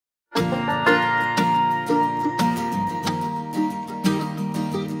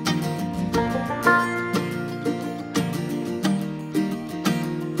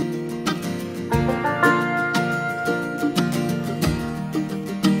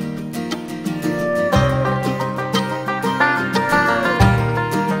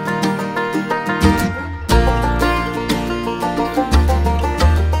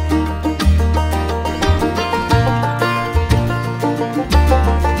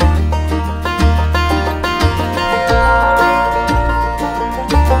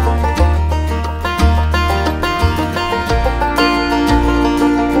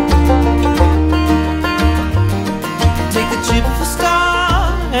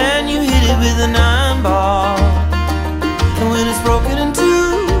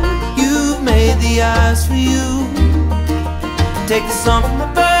Take the song from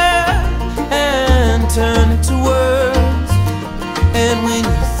a bird and turn it to words. And when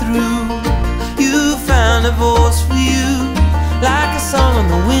you're through, you found a voice for you, like a song on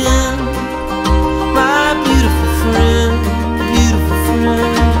the wind. My beautiful friend, beautiful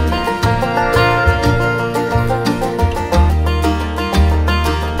friend.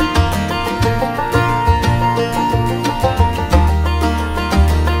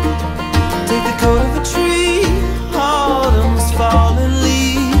 Take the coat of a tree, autumn's falling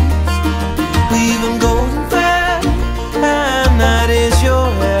leaves, weave them golden thread, and that is your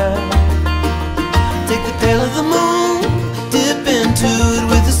hair. Take the pale of the moon, dip into it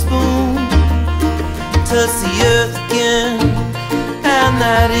with a spoon, touch the earth again, and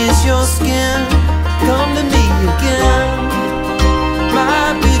that is your skin.